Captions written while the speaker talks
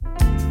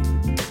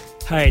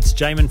Hey, it's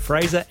Jaemin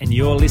Fraser, and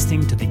you're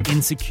listening to The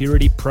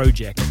Insecurity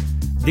Project.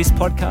 This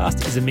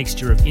podcast is a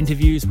mixture of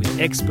interviews with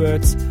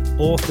experts,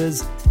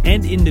 authors,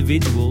 and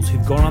individuals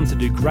who've gone on to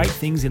do great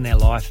things in their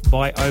life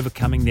by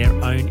overcoming their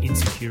own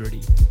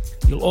insecurity.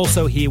 You'll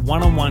also hear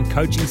one-on-one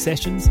coaching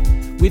sessions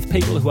with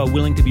people who are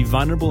willing to be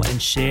vulnerable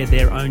and share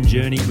their own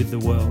journey with the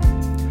world.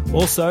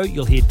 Also,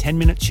 you'll hear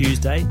 10-Minute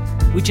Tuesday,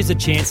 which is a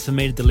chance for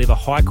me to deliver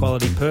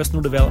high-quality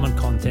personal development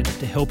content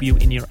to help you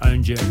in your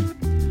own journey.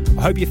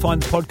 I hope you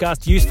find the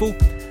podcast useful.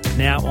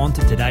 Now on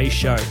to today's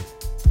show.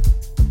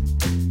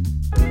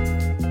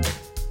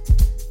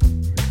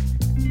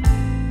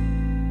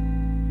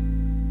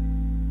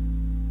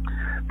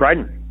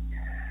 Brayden,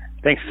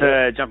 thanks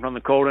for jumping on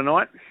the call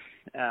tonight.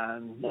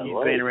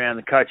 You've been around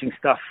the coaching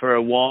stuff for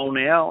a while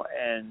now,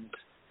 and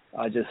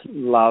I just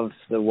love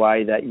the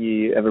way that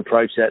you have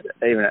approached that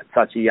even at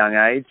such a young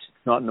age.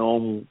 It's not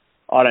normal.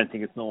 I don't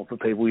think it's normal for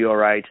people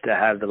your age to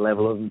have the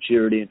level of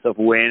maturity and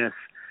self-awareness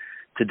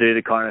to do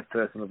the kind of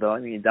personal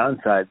development you've done.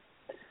 So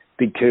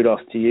big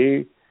kudos to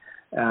you.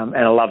 And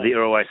I love that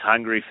you're always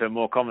hungry for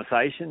more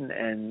conversation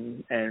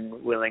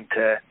and willing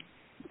to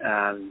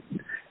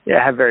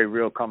have very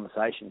real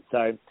conversation.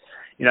 So,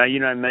 you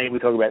know me, we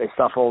talk about this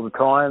stuff all the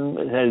time.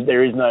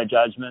 There is no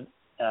judgment.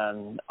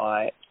 You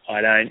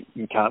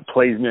can't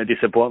please me or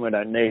disappoint me. I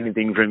don't need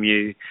anything from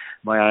you.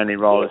 My only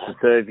role is to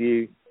serve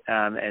you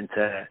and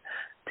to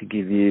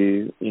give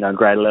you, a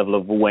greater level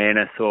of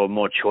awareness or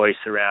more choice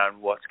around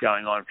what's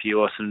going on for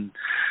you, or some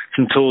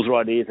tools or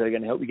ideas that are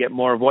going to help you get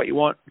more of what you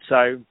want.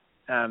 So,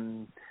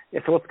 so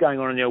what's going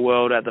on in your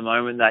world at the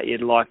moment that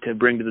you'd like to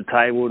bring to the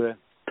table to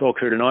talk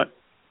through tonight?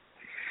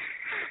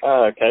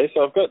 Okay,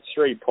 so I've got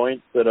 3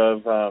 points that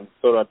I've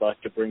thought I'd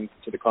like to bring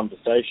to the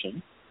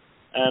conversation.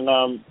 And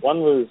one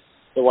was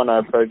the one I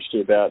approached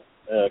you about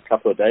a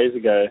couple of days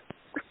ago,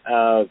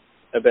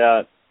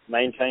 about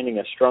maintaining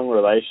a strong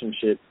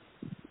relationship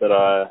that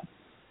I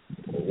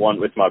want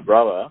with my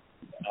brother.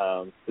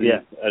 As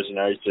you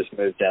know, he's just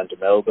moved down to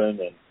Melbourne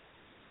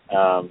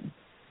and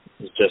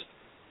he's just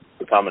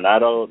become an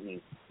adult,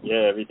 and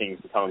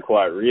everything's becoming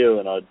quite real,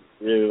 and I'd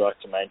really like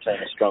to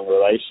maintain a strong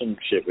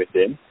relationship with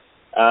him.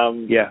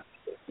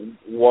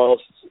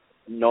 Whilst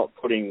not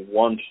putting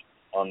want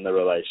on the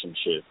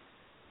relationship,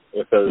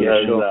 because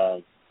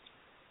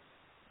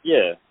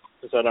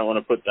because I don't want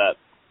to put that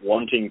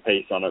wanting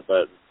piece on it,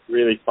 but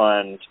really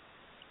find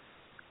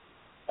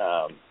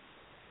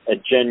a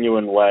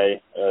genuine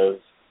way of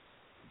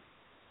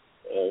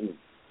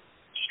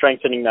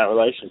strengthening that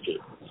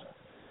relationship.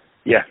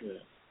 Yeah.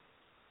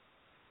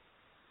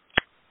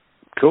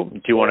 Cool.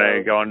 Do you want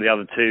to go on to the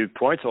other 2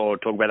 points or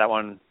talk about that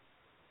one?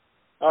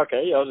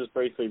 Okay, I'll just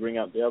briefly bring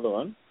up the other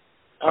one.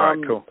 All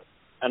right, cool.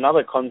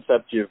 Another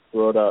concept you've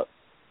brought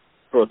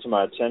to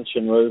my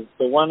attention was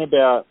the one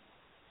about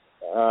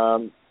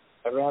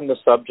around the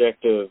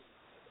subject of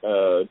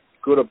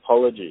good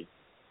apology.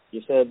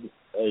 You said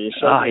you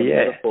showed me a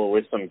metaphor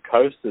with some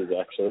coasters,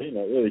 actually, and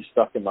it really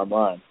stuck in my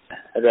mind,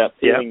 about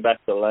peeling back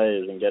the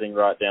layers and getting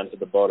right down to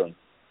the bottom.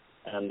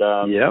 And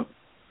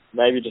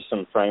maybe just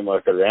some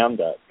framework around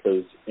that,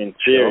 because in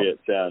theory it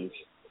sounds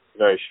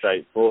very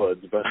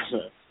straightforward, but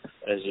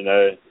as you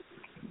know,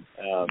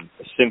 a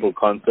simple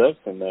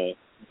concept, and they're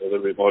a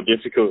little bit more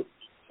difficult.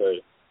 So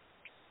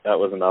that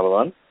was another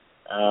one.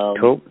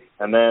 Cool.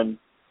 And then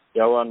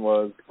the other one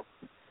was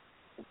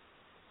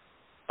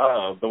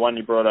the one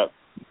you brought up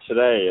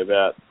today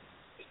about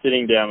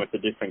sitting down with the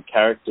different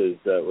characters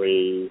that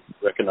we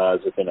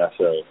recognize within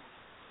ourselves.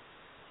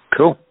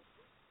 Cool.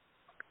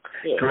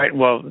 Yeah. Great.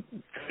 Well,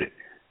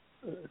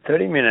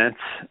 30 minutes,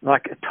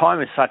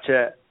 time is such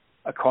a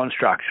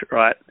construct,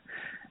 right?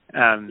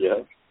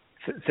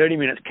 30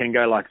 minutes can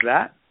go like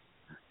that.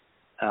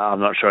 I'm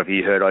not sure if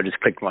you heard, I just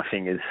clicked my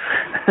fingers.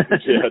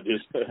 I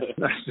just...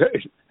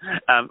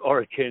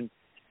 or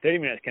 30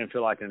 minutes can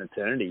feel like an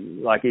eternity.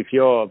 Like if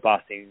you're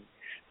busting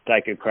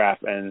take a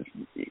crap and,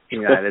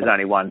 there's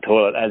only one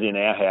toilet, as in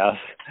our house,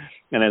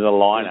 and there's a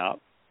line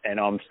up, and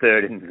I'm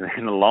third in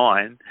the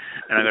line,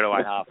 and I've got to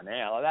wait half an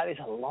hour. That is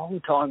a long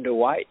time to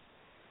wait.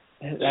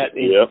 That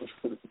is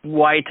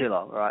way too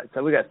long, right?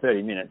 So we've got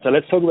 30 minutes. So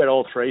let's talk about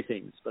all 3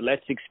 things, but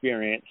let's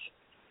experience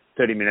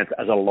 30 minutes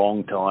as a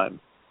long time.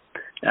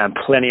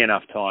 Plenty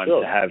enough time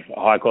to have a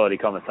high-quality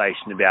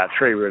conversation about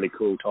 3 really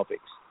cool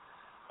topics.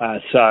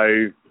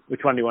 So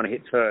which one do you want to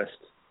hit first?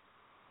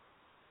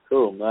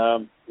 Cool.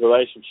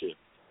 Relationship.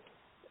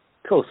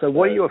 Cool. So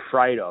what are you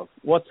afraid of?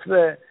 Is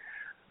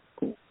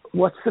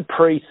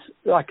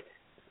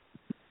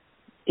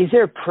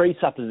there a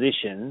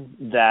presupposition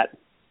that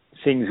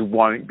things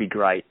won't be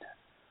great?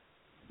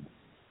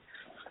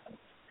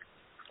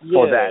 Maybe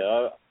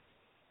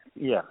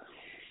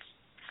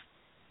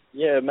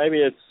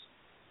it's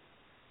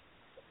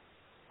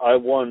I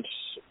want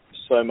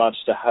so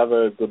much to have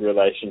a good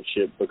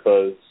relationship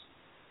because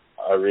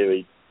I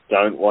really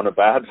don't want a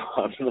bad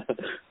one.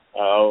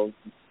 I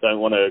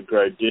don't want to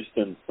grow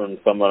distant from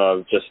someone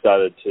I've just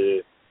started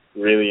to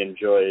really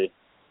enjoy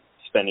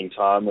spending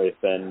time with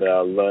and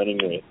learning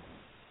with.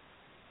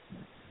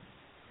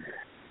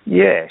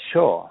 Yeah,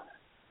 sure.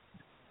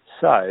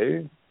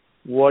 So,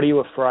 what are you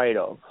afraid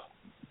of?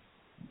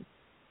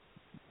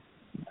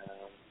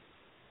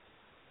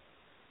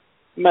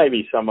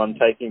 Maybe someone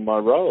taking my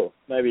role.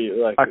 Maybe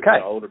like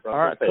an older brother.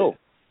 All right, cool.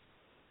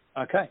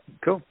 Okay,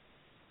 cool.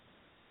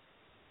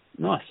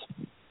 Nice.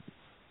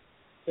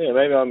 Yeah,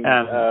 maybe I'm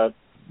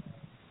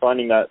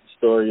finding that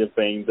story of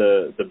being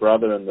the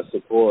brother and the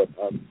support.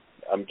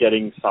 I'm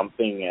getting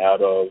something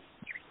out of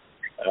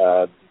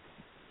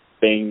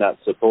being that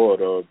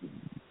support, or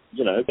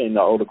being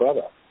the older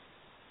brother.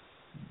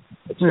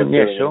 It's fulfilling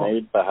a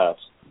need,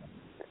 perhaps.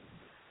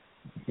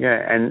 Yeah,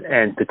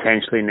 and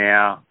potentially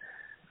now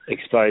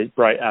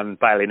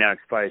Bailey now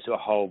exposed to a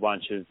whole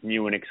bunch of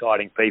new and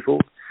exciting people.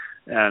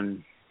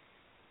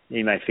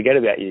 He may forget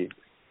about you.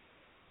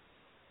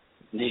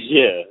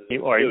 Yeah, he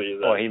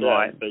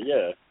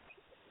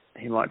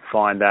might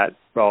find that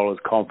role as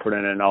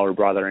confident an older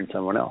brother in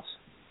someone else.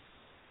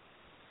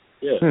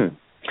 Yeah.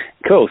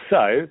 Cool.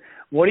 So,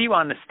 what do you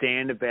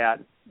understand about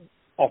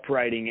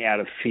operating out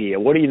of fear?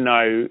 What do you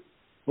know?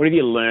 What have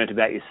you learned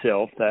about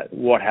yourself that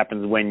what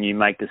happens when you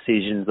make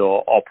decisions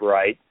or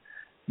operate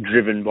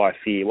driven by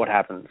fear? What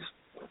happens?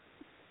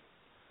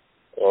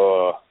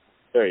 Oh,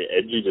 very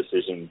edgy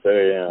decisions,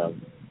 very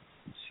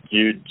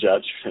skewed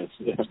judgments.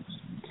 I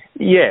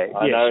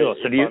know sure.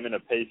 So if I'm in a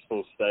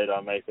peaceful state,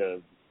 I make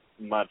a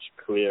much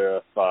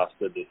clearer,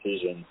 faster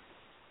decision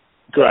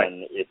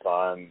than if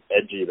I'm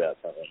edgy about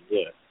something.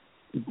 Yeah.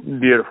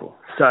 Beautiful.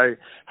 So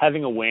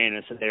having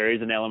awareness that there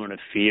is an element of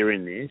fear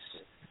in this,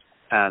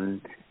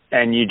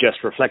 and you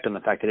just reflect on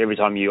the fact that every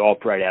time you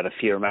operate out of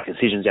fear or make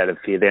decisions out of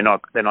fear, they're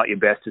not your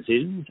best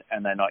decisions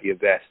and they're not your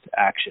best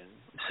action.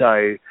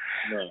 So,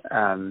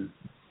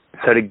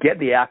 so to get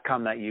the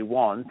outcome that you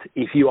want,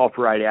 if you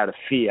operate out of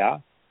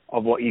fear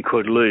of what you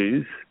could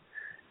lose,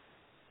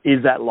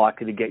 is that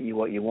likely to get you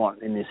what you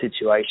want in this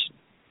situation?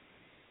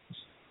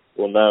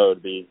 Well, no, it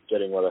would be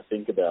getting what I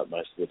think about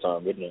most of the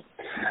time, wouldn't it?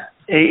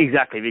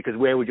 Exactly, because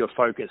where would your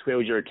focus, where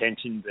would your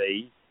attention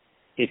be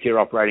if you're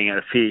operating out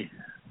of fear?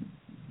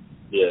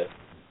 Yeah.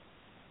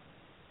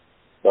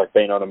 Like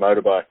being on a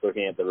motorbike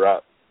looking at the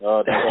rut.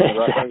 Oh, don't go on the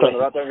rut, don't go on the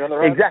rut, don't go on the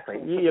rut. Exactly.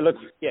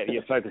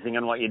 You're focusing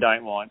on what you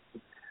don't want.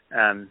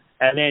 And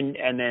then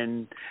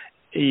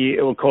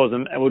it would cause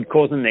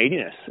a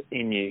neediness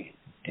in you.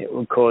 It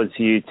would cause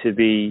you to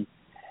be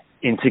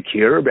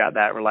insecure about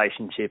that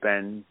relationship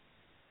and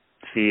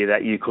fear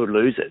that you could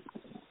lose it.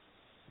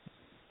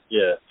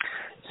 Yeah.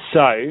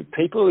 So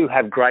people who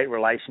have great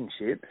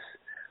relationships,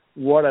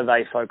 what are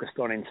they focused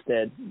on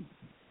instead?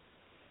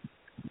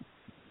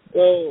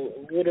 Well,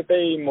 would it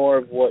be more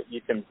of what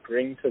you can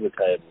bring to the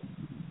table?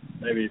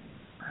 Maybe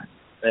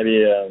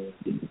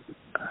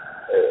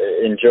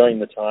enjoying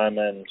the time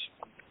and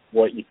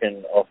what you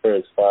can offer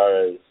as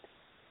far as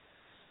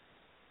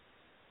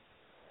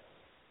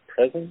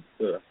presence?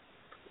 Or?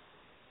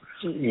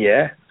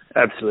 Yeah,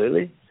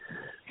 absolutely.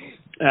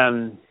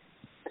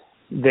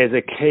 There's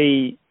a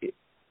key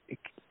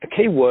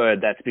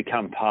word that's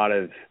become part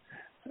of,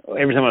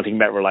 every time I think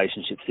about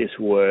relationships, this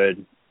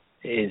word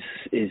is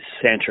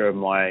center of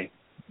my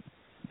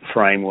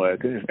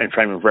framework and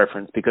frame of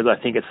reference, because I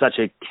think it's such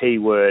a key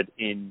word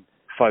in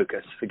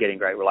focus for getting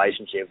great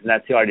relationships, and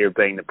that's the idea of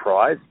being the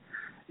prize.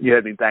 You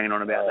heard me banging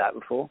on about that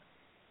before.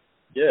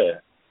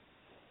 Yeah.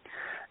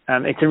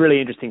 It's a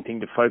really interesting thing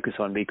to focus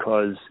on,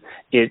 because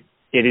it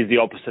is the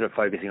opposite of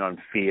focusing on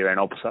fear and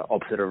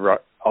opposite of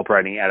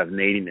operating out of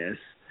neediness,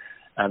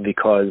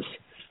 because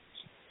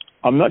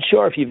I'm not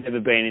sure if you've ever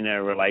been in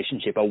a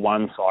relationship, a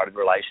one-sided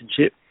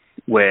relationship,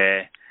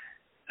 where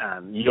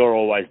you're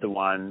always the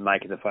one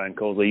making the phone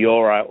calls, or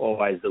you're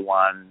always the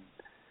one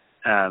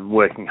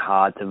working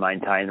hard to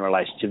maintain the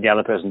relationship. The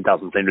other person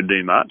doesn't seem to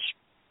do much.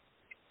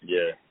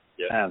 Yeah.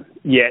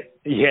 Yet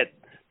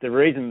the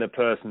reason the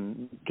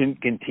person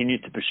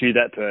continues to pursue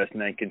that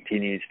person and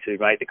continues to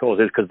make the calls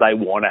is because they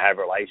want to have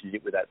a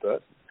relationship with that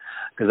person,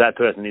 because that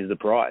person is the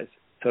prize.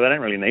 So they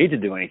don't really need to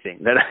do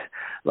anything.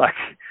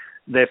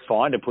 They're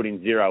fine to put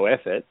in zero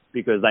effort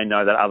because they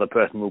know that other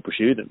person will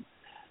pursue them,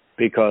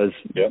 because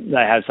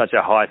they have such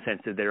a high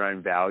sense of their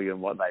own value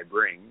and what they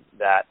bring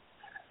that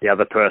the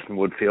other person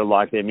would feel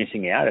like they're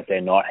missing out if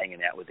they're not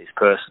hanging out with this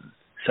person.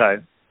 So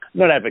I'm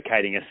not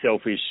advocating a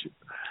selfish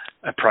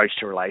approach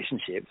to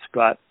relationships,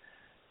 but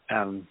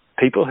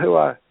people who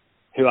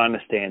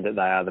understand that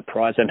they are the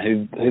prize and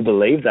who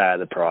believe they are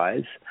the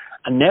prize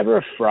are never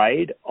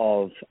afraid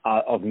of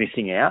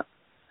missing out.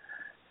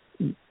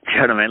 Do you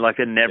know what I mean? Like,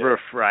 they're never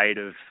afraid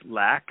of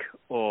lack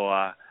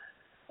or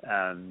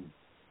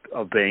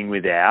of being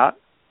without,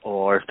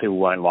 or if people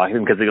won't like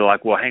them, because they're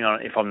like, well, hang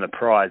on, if I'm the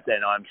prize,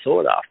 then I'm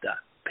sought after.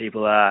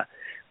 People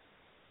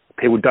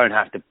don't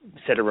have to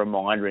set a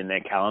reminder in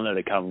their calendar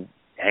to come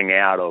hang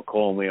out or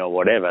call me or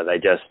whatever. They're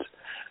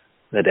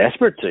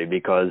desperate to,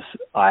 because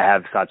I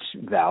have such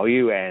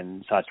value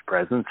and such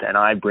presence, and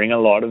I bring a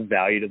lot of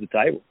value to the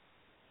table.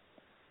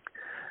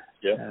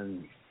 Yeah.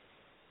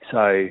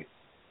 So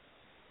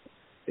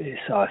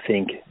I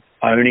think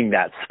owning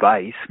that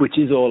space, which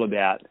is all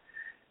about,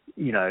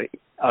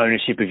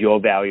 ownership of your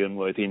value and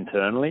worth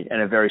internally,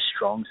 and a very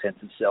strong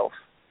sense of self,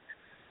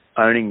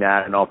 owning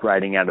that and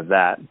operating out of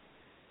that,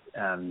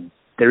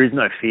 there is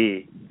no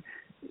fear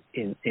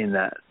in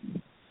that.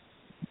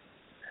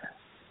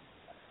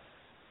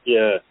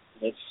 Yeah,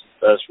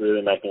 that's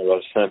really making a lot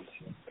of sense.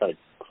 Kind of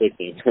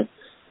clicking.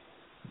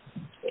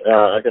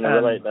 I can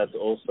relate that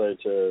also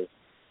to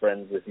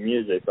friends with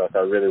music. Like, I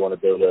really want to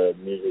build a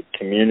music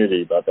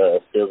community, but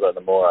it feels like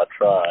the more I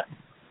try,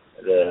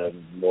 the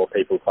more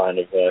people kind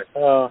of like,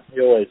 oh, he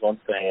always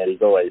wants to hang out,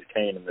 he's always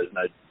keen, and there's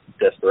no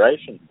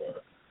desperation for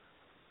it.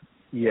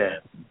 Yeah.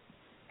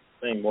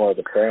 Being more of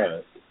the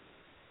prize.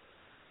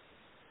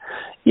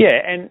 Yeah,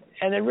 and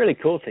the really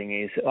cool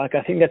thing is, like,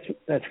 I think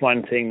that's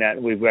one thing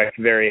that we've worked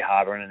very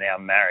hard on in our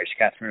marriage,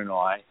 Catherine and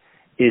I,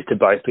 is to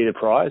both be the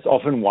prize.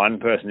 Often one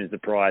person is the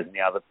prize and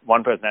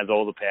one person has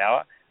all the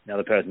power, the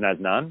other person has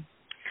none,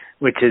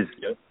 which is,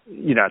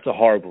 it's a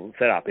horrible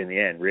setup in the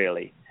end,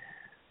 really.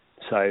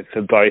 So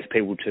for both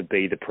people to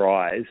be the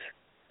prize,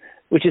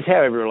 which is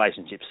how every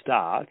relationship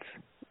starts,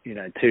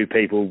 two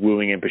people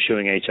wooing and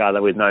pursuing each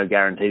other with no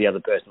guarantee the other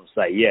person will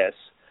say yes,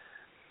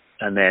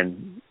 and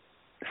then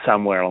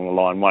somewhere along the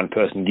line one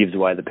person gives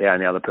away the power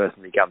and the other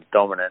person becomes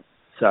dominant.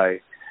 So,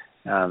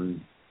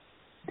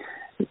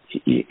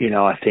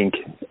 I think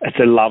it's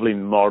a lovely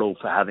model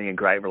for having a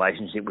great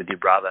relationship with your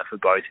brother, for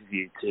both of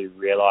you to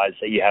realise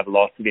that you have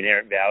lots of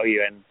inherent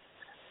value, and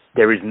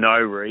there is no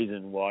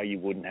reason why you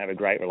wouldn't have a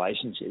great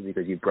relationship,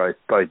 because you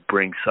both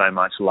bring so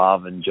much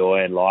love and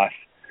joy and life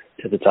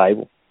to the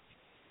table.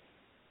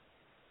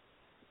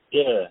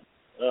 Yeah,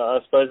 I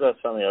suppose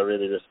that's something I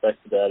really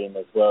respect about him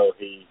as well.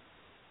 He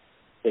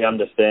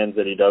understands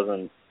that he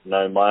doesn't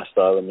know my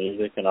style of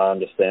music, and I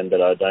understand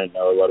that I don't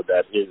know a lot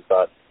about his,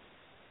 but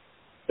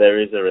there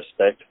is a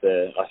respect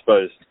there, I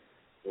suppose,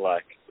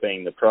 like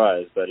being the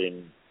prize, but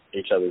in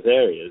each other's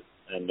areas.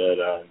 And that,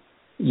 I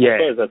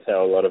suppose that's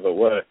how a lot of it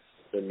works,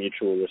 the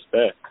mutual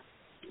respect.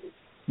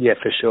 Yeah,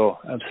 for sure.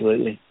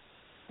 Absolutely.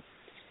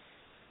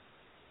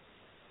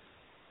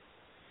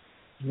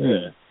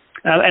 Yeah.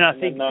 And I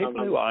think people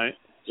who own...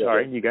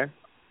 Sorry, you go.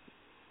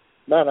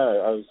 No,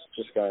 I was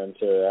just going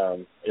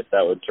to, if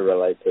that were to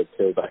relate to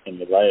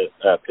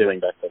peeling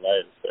back the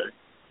layers. So.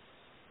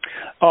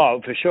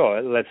 Oh, for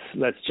sure.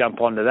 Let's jump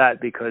onto that,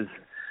 because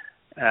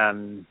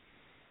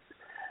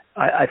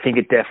I think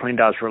it definitely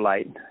does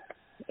relate.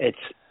 It's,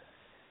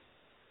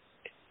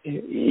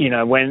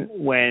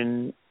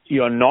 when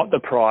you're not the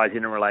prize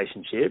in a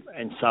relationship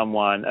and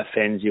someone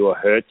offends you or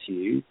hurts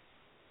you,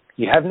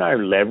 you have no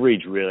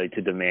leverage really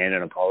to demand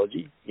an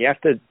apology. You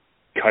have to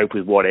cope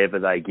with whatever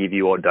they give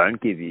you or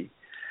don't give you.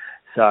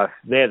 So if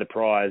they're the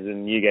prize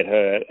and you get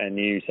hurt and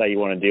you say you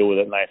want to deal with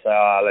it and they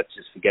say, let's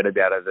just forget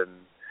about it and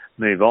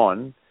move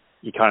on,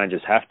 you kind of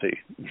just have to.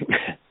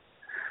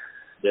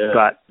 Yeah.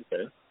 But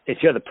if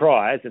you're the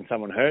prize and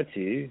someone hurts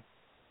you,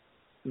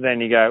 then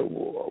you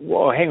go,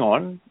 well, hang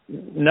on.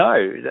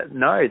 No,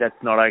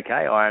 that's not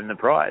okay. I am the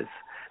prize.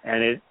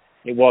 And it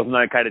wasn't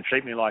okay to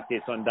treat me like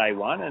this on day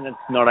one, and it's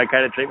not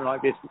okay to treat me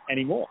like this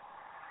anymore.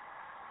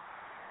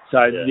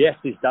 So, yes,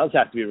 this does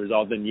have to be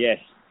resolved, and yes,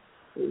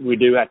 we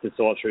do have to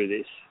sort through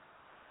this.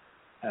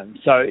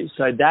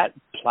 So that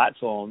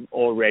platform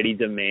already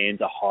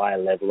demands a higher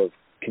level of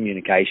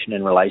communication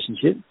and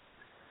relationship.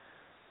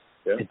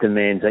 Yeah. It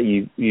demands that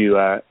you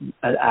are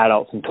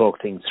adults and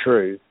talk things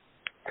through.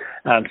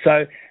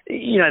 So,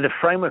 the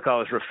framework I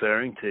was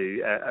referring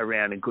to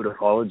around a good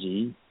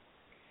apology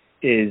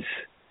is,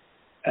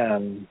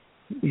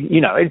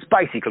 it's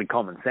basically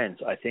common sense,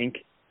 I think,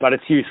 but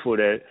it's useful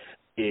to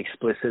be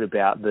explicit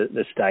about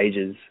the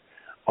stages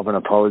of an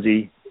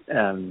apology.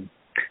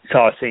 So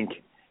I think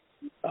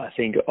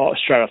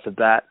straight off the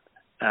bat,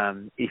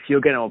 if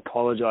you're going to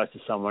apologise to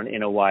someone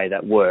in a way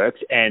that works,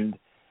 and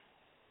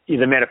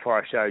the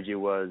metaphor I showed you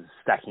was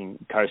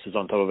stacking coasters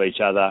on top of each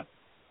other,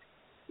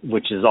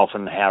 which is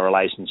often how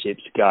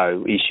relationships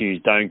go.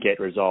 Issues don't get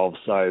resolved,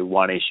 so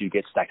one issue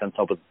gets stacked on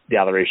top of the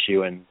other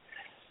issue, and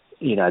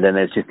then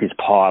there's just this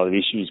pile of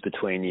issues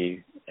between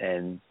you,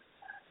 and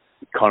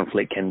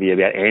conflict can be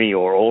about any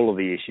or all of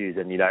the issues,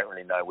 and you don't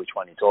really know which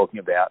one you're talking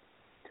about.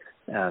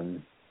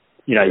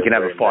 You can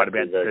have a fight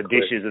about the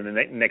dishes, and the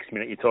next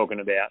minute you're talking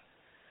about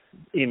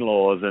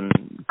in-laws and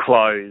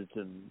clothes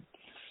and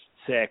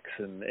sex,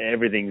 and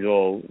everything's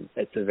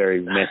it's a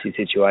very messy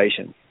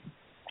situation.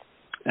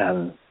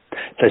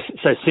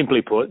 So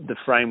simply put, the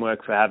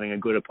framework for having a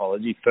good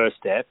apology, first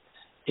step,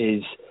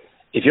 is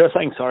if you're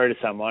saying sorry to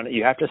someone,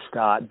 you have to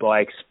start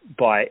by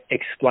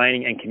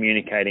explaining and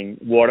communicating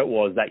what it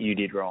was that you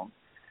did wrong.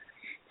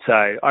 So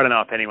I don't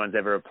know if anyone's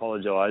ever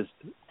apologised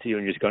to you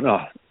and just gone,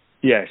 oh,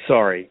 yeah,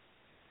 sorry.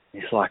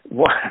 It's like,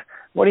 what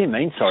do you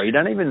mean sorry? You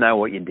don't even know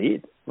what you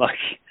did. Like,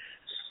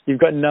 you've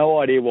got no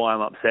idea why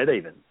I'm upset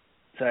even.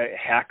 So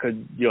how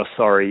could your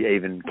sorry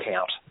even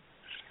count?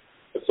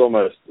 It's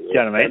almost... Do you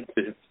know what I mean?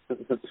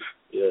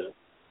 Yeah.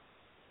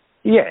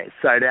 Yeah,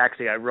 so to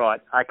actually go,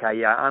 right, okay,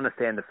 yeah, I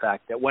understand the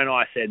fact that when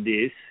I said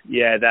this,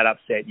 yeah, that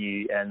upset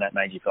you and that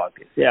made you feel like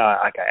this. Yeah,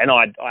 okay, and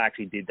I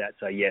actually did that,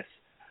 so yes,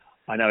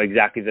 I know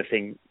exactly the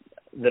thing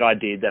that I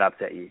did that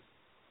upset you.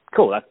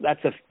 cool.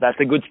 That's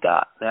a good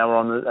start. Now we're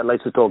on. At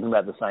least we're talking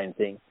about the same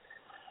thing.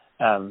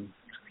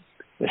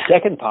 The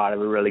second part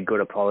of a really good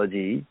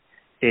apology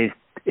is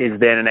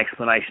then an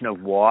explanation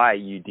of why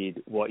you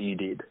did what you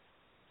did.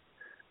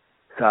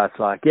 So it's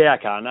like, yeah,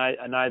 okay, I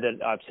know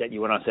that I upset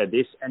you when I said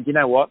this, and you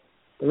know what?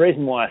 The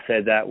reason why I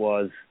said that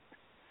was,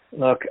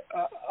 look,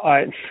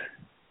 I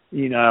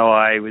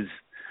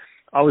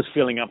was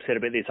feeling upset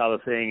about this other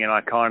thing, and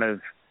I kind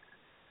of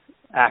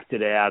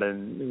acted out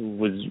and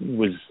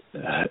was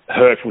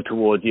hurtful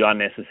towards you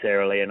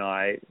unnecessarily, and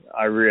I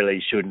really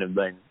shouldn't have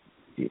been.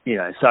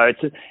 So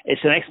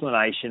it's an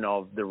explanation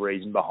of the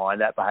reason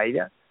behind that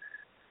behaviour.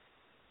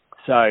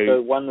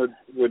 So one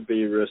would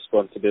be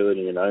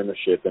responsibility and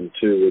ownership, and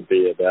two would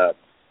be about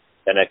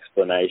an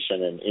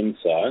explanation and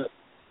insight.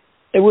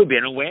 It would be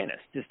an awareness,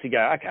 just to go,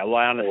 okay, well,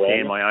 I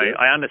understand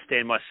I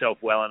understand myself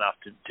well enough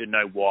to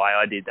know why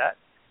I did that.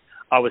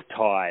 I was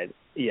tired,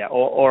 yeah,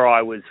 or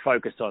I was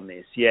focused on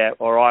this, yeah,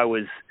 or I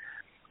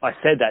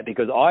said that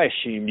because I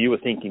assumed you were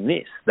thinking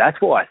this. That's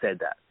why I said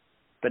that,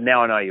 but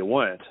now I know you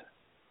weren't.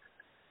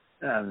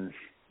 So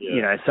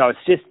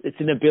it's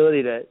an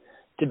ability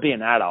to be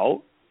an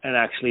adult and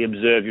actually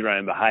observe your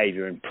own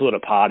behaviour and pull it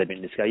apart a bit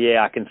and just go,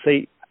 yeah,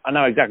 I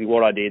know exactly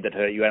what I did that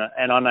hurt you,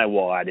 and I know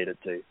why I did it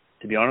too.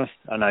 To be honest,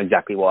 I know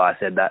exactly why I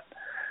said that.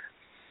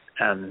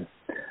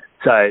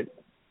 So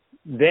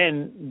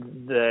then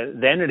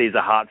it is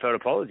a heartfelt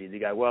apology to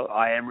go, well,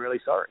 I am really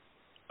sorry.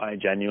 I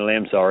genuinely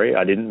am sorry.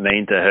 I didn't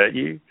mean to hurt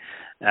you,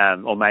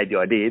 or maybe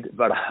I did,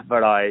 but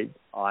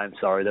I'm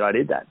sorry that I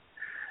did that.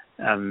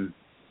 And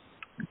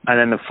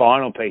then the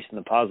final piece in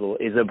the puzzle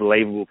is a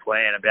believable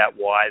plan about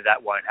why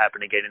that won't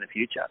happen again in the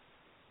future.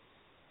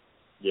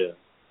 Yeah.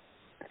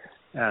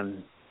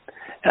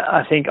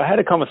 I think I had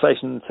a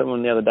conversation with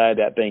someone the other day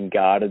about being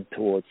guarded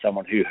towards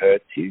someone who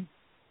hurts you.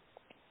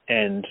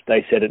 And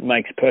they said it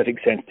makes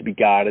perfect sense to be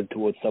guarded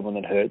towards someone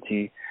that hurts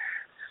you.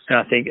 And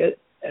I think it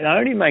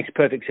only makes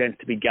perfect sense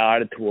to be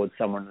guarded towards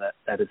someone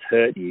that has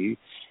hurt you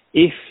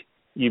if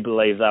you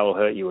believe they will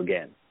hurt you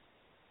again.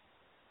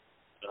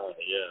 Oh,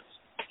 yes.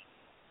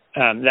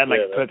 That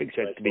makes perfect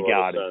sense to be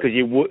guarded because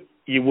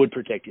you would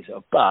protect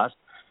yourself. But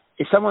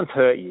if someone's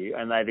hurt you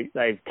and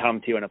they've come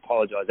to you and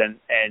apologised and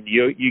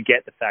you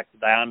get the fact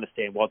that they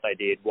understand what they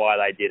did, why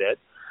they did it,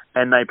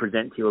 and they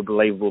present to you a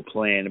believable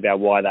plan about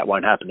why that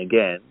won't happen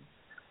again,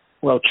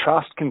 well,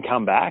 trust can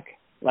come back.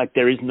 Like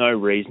there is no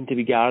reason to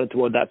be guarded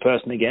toward that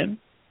person again.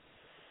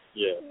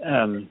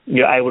 Yeah.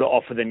 You're able to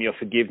offer them your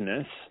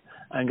forgiveness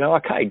and go,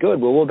 okay,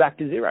 good, well, we're back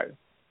to zero.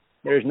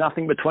 There is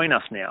nothing between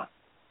us now.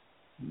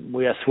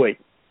 We are sweet.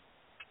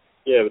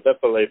 Yeah, but that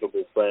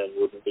believable plan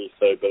wouldn't be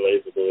so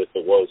believable if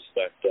it was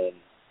stacked on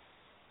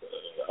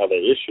other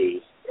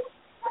issues.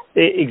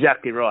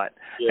 Exactly right.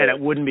 Yeah. And it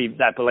wouldn't be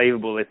that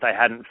believable if they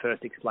hadn't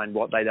first explained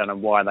what they'd done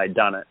and why they'd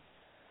done it.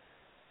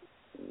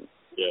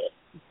 Yeah.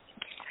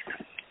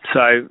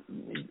 So,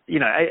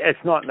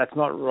 that's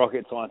not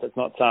rocket science. It's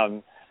not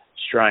some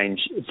strange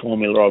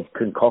formula I've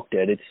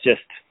concocted. It's just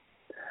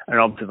an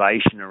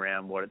observation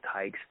around what it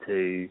takes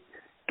to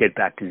get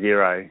back to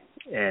zero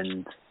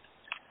and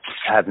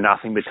have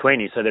nothing between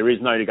you. So there is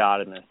no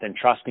guardedness. Then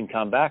trust can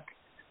come back.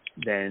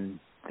 Then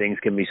things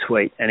can be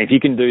sweet. And if you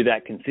can do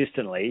that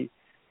consistently,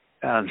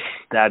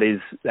 that is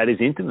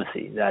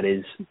intimacy. That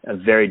is a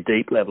very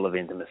deep level of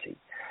intimacy,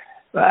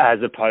 as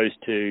opposed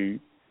to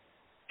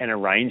an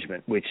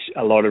arrangement, which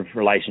a lot of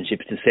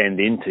relationships descend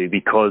into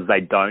because they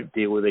don't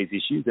deal with these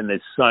issues. And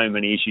there's so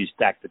many issues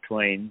stacked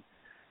between.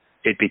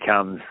 It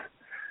becomes,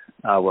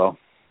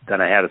 don't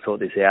know how to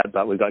sort this out,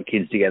 but we've got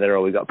kids together,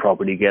 or we've got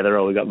property together,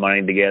 or we've got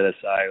money together,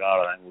 so I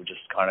don't know, we'll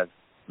just kind of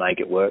make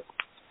it work.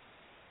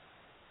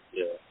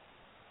 Yeah.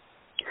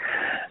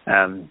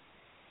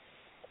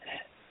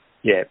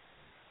 Yeah.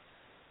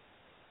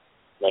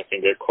 That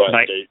can get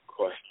quite deep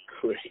quite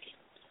quick.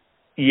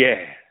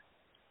 Yeah.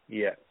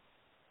 Yeah.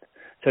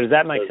 So does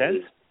that make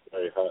sense?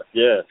 Very hard.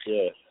 Yeah.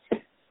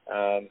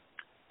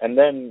 And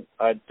then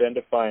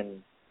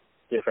identifying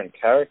different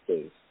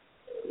characters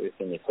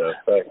within yourself,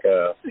 like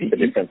for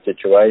different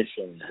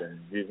situations and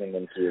using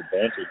them to your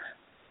advantage.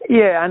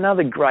 Yeah,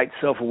 another great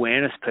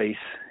self-awareness piece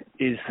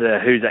is the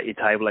Who's at Your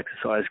Table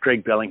exercise.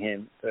 Greg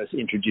Bellingham first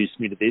introduced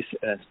me to this,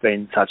 and it's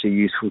been such a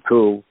useful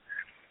tool,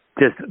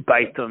 just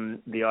based on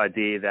the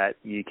idea that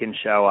you can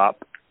show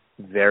up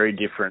very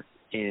different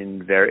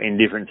in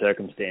different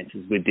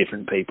circumstances with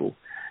different people.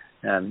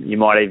 You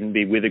might even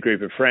be with a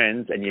group of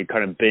friends and you're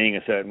kind of being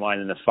a certain way,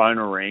 and then the phone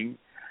will ring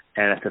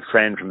and it's a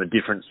friend from a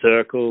different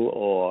circle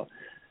or,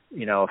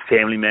 a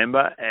family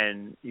member,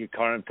 and you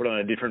kind of put on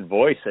a different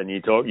voice and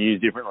you use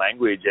different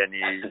language, and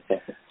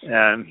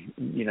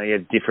you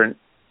have different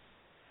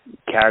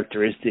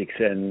characteristics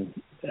and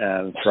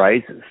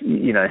phrases,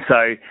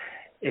 So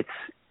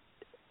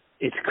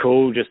it's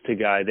cool just to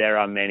go, there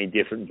are many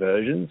different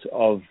versions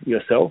of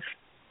yourself.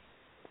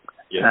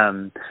 Yeah.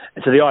 And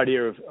so the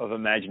idea of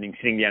imagining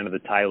sitting down at the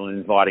table and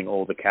inviting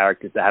all the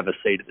characters to have a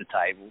seat at the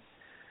table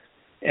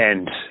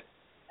and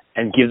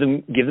give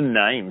them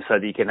names so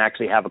that you can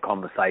actually have a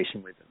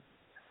conversation with them.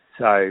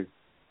 So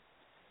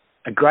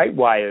a great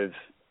way of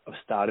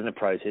starting the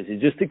process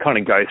is just to kind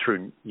of go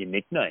through your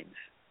nicknames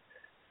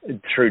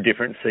through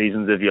different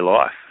seasons of your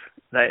life.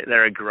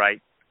 They're a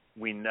great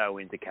window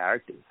into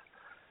characters.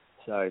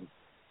 So,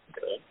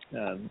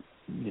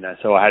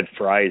 so I had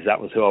Phrase.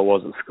 That was who I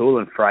was at school,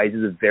 and Phrase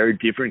is a very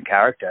different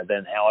character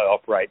than how I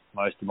operate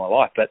most of my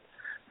life. But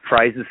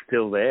Phrase is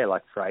still there.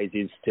 Like, Phrase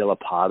is still a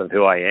part of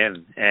who I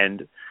am.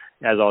 And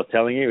as I was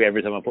telling you,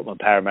 every time I put my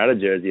Parramatta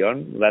jersey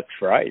on, that's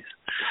Phrase.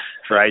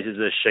 Phrase is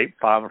a sheep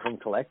farmer from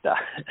Collector.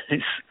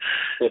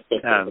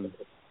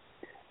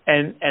 And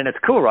it's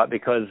cool, right?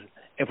 Because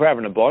if we're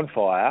having a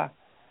bonfire,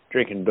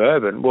 drinking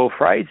bourbon, well,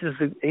 Phrase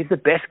he's the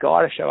best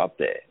guy to show up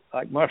there.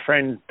 Like, my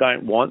friends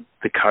don't want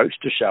the coach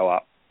to show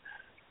up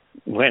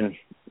when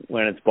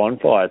it's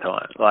bonfire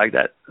time. Like,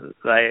 that,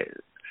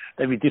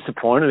 they'd be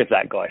disappointed if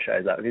that guy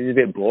shows up. He's a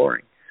bit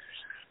boring.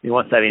 He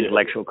wants to have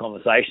intellectual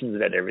conversations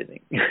about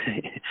everything.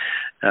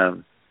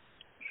 Or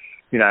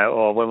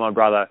when my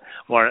brother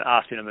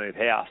asked me to move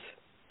house,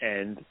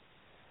 and,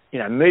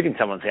 moving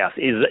someone's house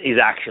is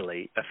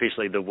actually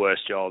officially the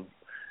worst job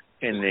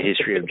in the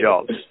history of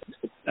jobs.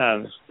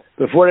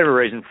 But for whatever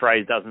reason,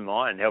 Phrase doesn't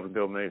mind helping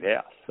people move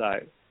house.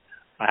 So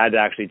I had to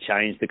actually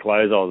change the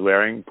clothes I was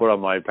wearing, put on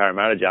my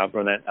Parramatta jumper,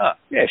 and then,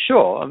 yeah,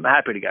 sure, I'm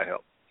happy to go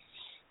help.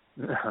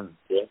 Then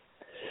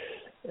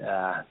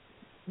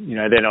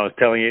I was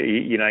telling you,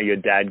 your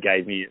dad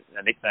gave me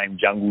a nickname,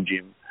 Jungle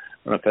Jim,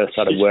 when I first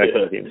started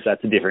working with him. So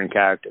that's a different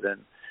character.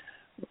 Then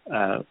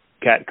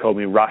Kat called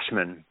me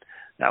Rushman.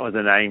 That was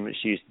a name that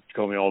she used to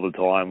call me all the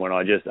time when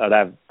I'd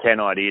have 10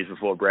 ideas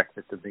before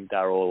breakfast and think they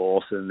were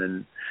all awesome,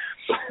 and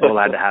all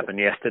had to happen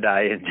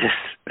yesterday, and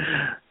just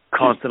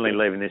constantly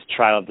leaving this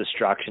trail of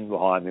destruction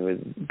behind me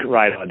with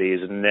great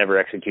ideas and never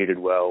executed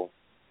well.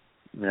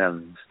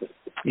 Then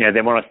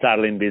when I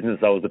started in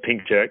business, I was the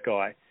pink shirt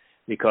guy,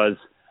 because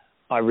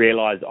I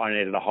realised I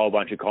needed a whole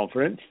bunch of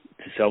confidence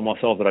to sell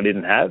myself that I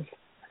didn't have.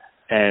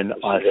 And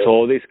I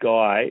saw this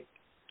guy,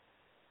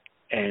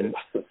 and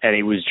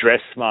he was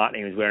dressed smart,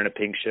 and he was wearing a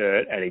pink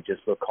shirt, and he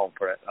just looked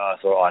confident. I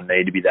thought, I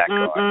need to be that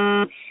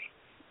guy.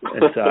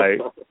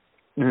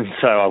 And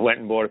so I went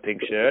and bought a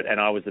pink shirt, and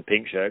I was the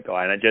pink shirt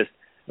guy. And it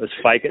was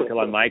fake it till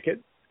I make it.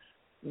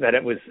 But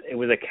it was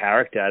a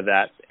character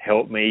that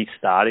helped me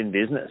start in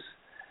business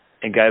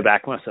and go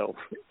back myself.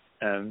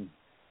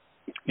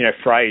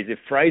 Phrase, if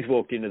Phrase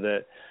walked into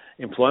the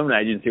employment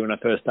agency when I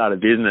first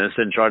started business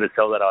and tried to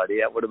sell that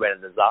idea, it would have been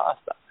a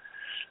disaster.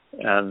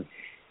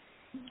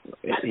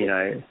 So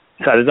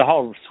there's a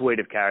whole suite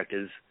of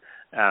characters,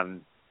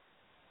 and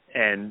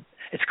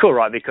it's cool,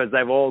 right? Because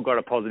they've all got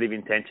a positive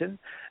intention,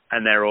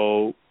 and they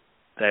all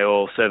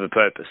serve a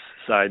purpose.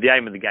 So the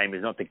aim of the game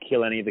is not to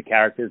kill any of the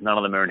characters. None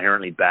of them are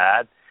inherently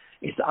bad.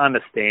 It's to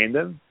understand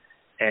them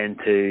and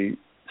to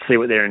see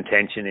what their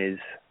intention is.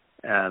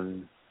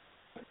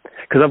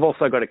 Because I've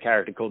also got a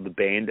character called the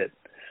Bandit,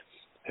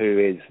 who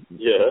is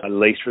a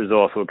least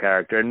resourceful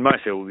character, and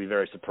most people will be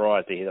very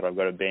surprised to hear that I've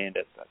got a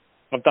bandit. But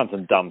I've done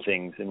some dumb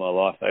things in my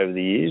life over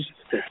the years,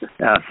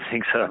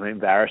 things that I'm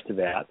embarrassed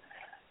about.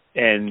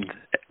 And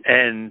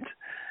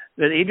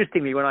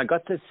interestingly, when I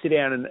got to sit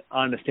down and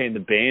understand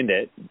the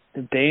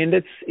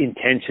bandit's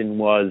intention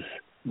was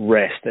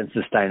rest and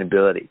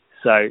sustainability.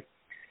 So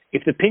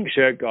if the pink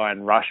shirt guy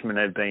and Rushman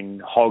had been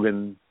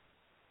hogging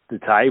the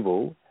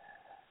table,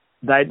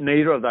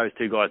 neither of those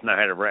two guys know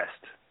how to rest.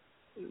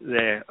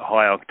 They're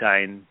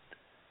high-octane,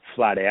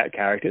 flat-out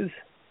characters.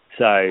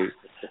 So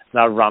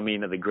they'll run me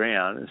into the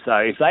ground. So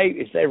if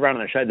they run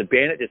on the show, the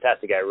bandit just has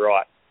to go,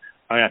 right,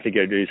 I'm going to have to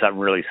go do something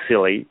really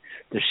silly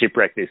to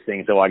shipwreck this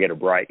thing so I get a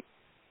break.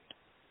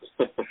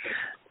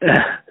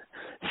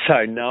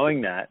 So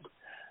knowing that,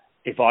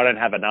 if I don't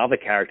have another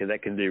character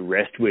that can do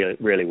rest really,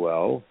 really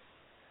well,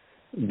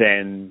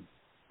 then,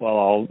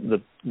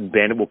 the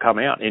bandit will come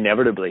out.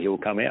 Inevitably, he will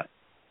come out.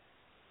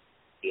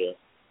 Yeah.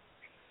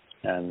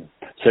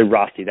 So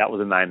Rusty, that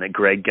was a name that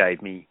Greg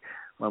gave me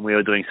when we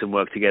were doing some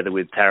work together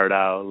with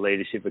Taradale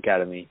Leadership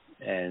Academy.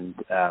 And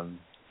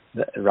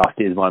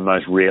Rusty is my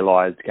most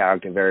realised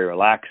character, very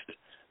relaxed,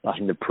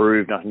 nothing to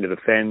prove, nothing to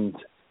defend.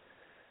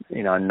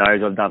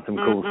 Knows I've done some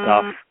cool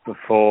stuff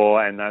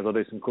before and knows I'll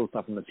do some cool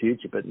stuff in the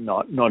future, but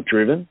not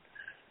driven.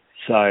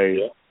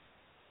 So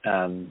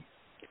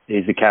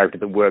he's the character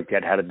that worked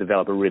out how to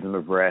develop a rhythm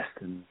of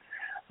rest and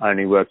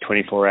only work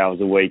 24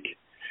 hours a week,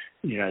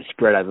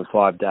 spread over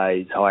 5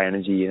 days, high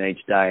energy in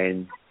each day,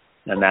 and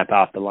a nap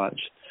after lunch.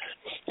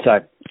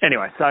 So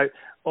anyway,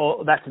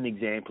 that's an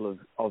example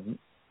of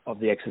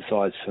the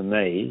exercise for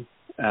me.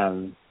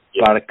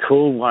 But a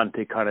cool one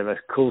to kind of a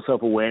cool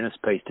self-awareness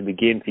piece to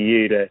begin for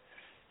you to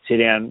sit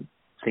down,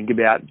 think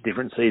about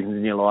different seasons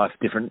in your life,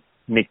 different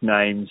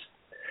nicknames,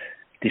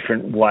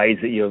 different ways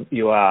that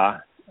you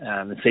are,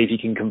 and see if you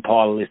can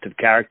compile a list of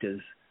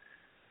characters.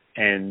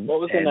 And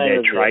what was the name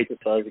of the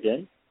exercise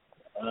again?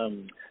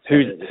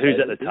 Who's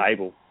at the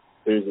table?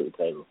 Who's at the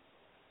table?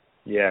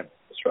 Yeah.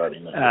 That's right.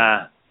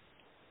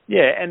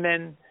 And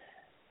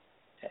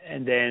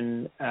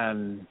then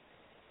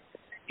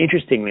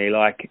interestingly,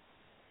 like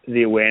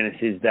the awareness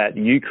is that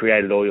you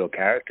created all your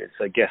characters.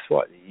 So guess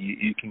what?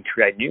 You can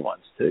create new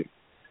ones too.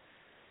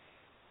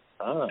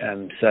 Oh.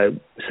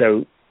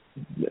 So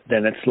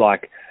then it's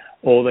like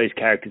all these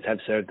characters have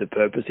served a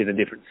purpose in a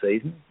different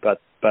season, but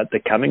the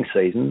coming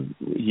season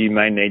you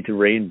may need to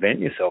reinvent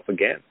yourself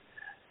again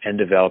and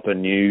develop a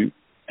new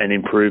and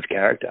improved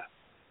character.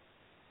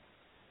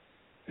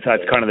 So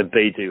it's kind of the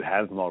be, do,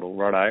 have model,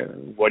 righto?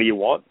 What do you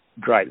want?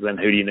 Great. Then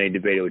who do you need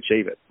to be to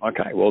achieve it?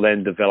 Okay. Well,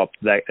 then develop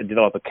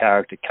a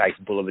character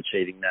capable of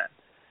achieving that.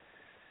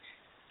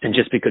 And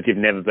just because you've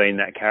never been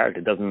that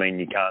character doesn't mean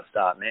you can't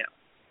start now.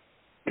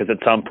 Because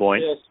at some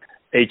point,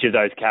 each of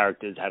those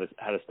characters had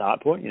a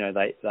start point. You know,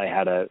 they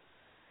had a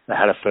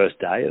first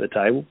day at the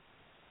table.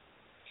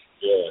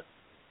 Yeah.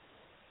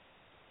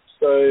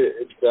 So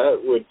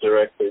that would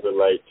directly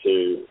relate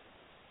to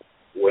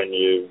when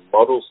you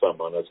model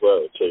someone as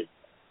well, too.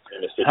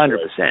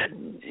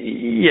 100%.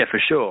 Yeah, for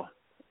sure.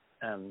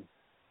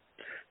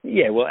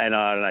 Well, and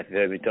I don't know if you've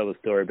heard me tell the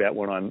story about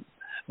when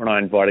I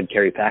invited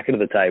Kerry Packer to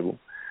the table,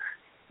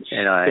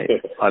 and I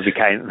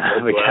became my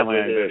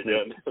own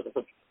version.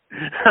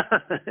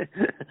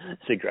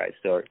 It's a great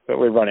story, but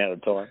we've run out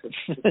of time.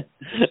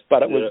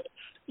 But it was,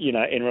 you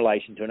know, in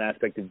relation to an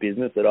aspect of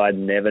business that I'd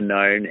never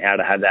known how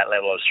to have that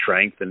level of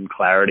strength and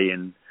clarity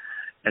and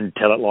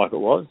tell it like it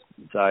was.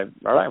 So,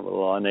 all right,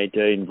 well, I need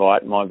to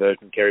invite my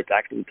version of Kerry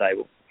Packer to the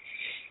table.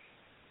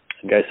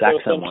 Go sack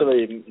someone.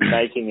 Essentially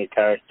making a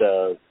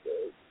character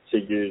to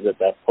use at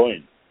that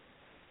point.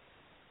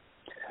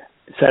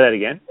 Say that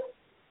again.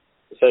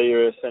 So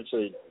you're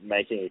essentially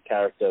making a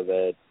character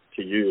there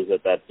to use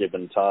at that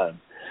given time.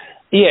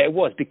 Yeah, it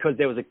was, because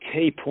there was a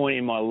key point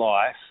in my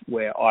life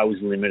where I was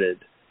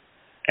limited,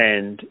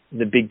 and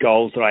the big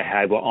goals that I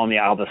had were on the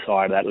other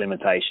side of that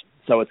limitation.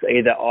 So it's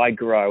either I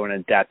grow and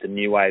adapt a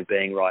new way of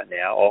being right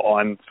now, or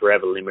I'm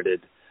forever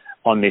limited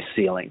on this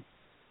ceiling.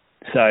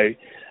 So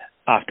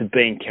after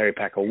being Kerry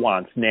Packer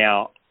once,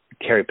 now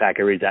Kerry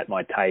Packer is at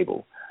my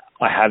table.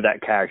 I have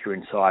that character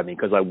inside me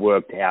because I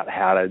worked out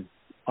how to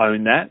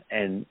own that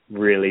and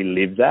really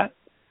live that.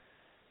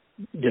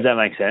 Does that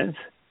make sense?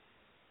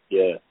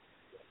 Yeah.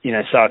 You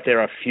know, so if there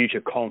are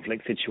future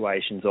conflict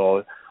situations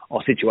or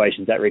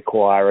situations that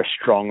require a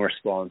strong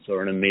response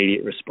or an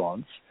immediate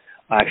response,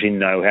 I actually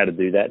know how to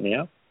do that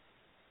now.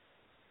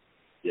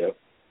 Yep.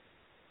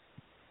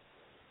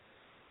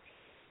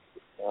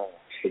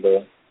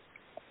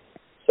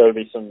 So it'll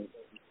be some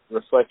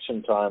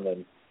reflection time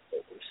and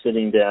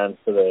sitting down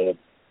to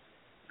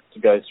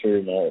go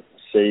through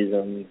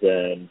seasons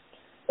and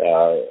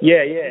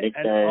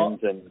nicknames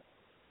and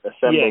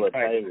assemble a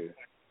table.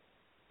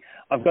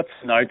 I've got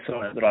some notes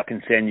on it that I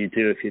can send you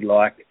to if you'd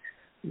like.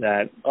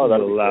 That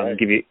will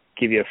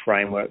give you a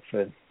framework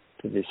for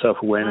the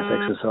self-awareness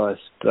exercise.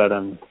 But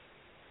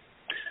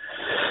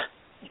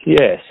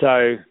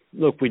so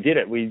look, we did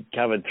it. We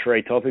covered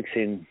 3 topics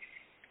in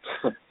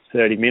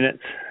 30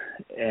 minutes,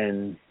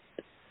 and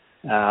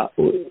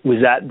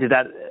did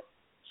that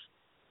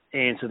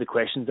answer the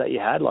questions that you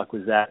had? Like,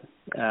 was that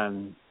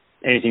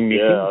anything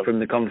missing from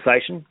the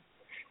conversation?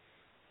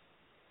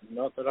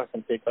 Not that I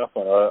can pick up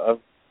on.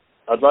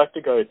 I'd like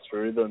to go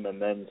through them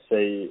and then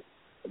see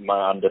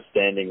my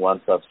understanding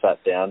once I've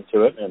sat down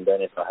to it, and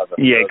then if I have a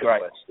further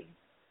question.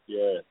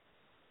 Yeah.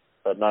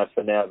 But no,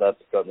 for now,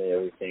 that's got me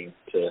everything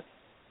to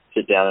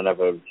sit down and have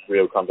a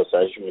real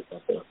conversation with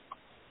myself.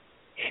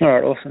 All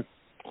right, awesome.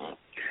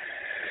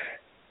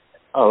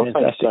 Oh, well,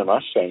 thanks so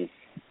much, Jaemin.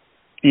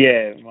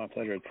 Yeah, my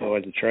pleasure. It's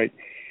always a treat.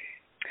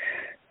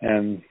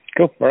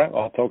 Cool. All right,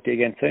 I'll talk to you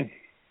again soon.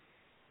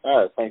 All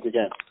right, thanks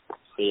again.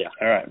 See ya.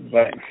 All right,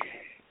 bye.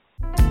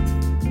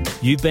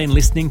 You've been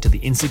listening to The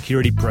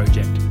Insecurity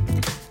Project.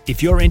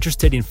 If you're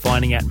interested in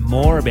finding out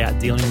more about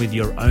dealing with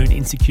your own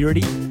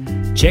insecurity,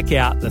 check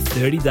out the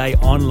 30-day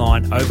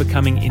online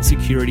Overcoming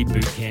Insecurity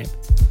Bootcamp.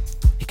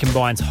 It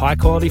combines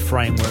high-quality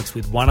frameworks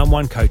with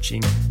one-on-one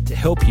coaching to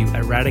help you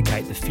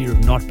eradicate the fear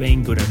of not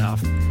being good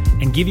enough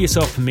and give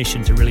yourself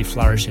permission to really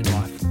flourish in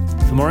life.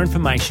 For more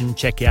information,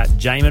 check out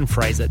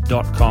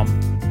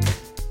jaeminfraser.com.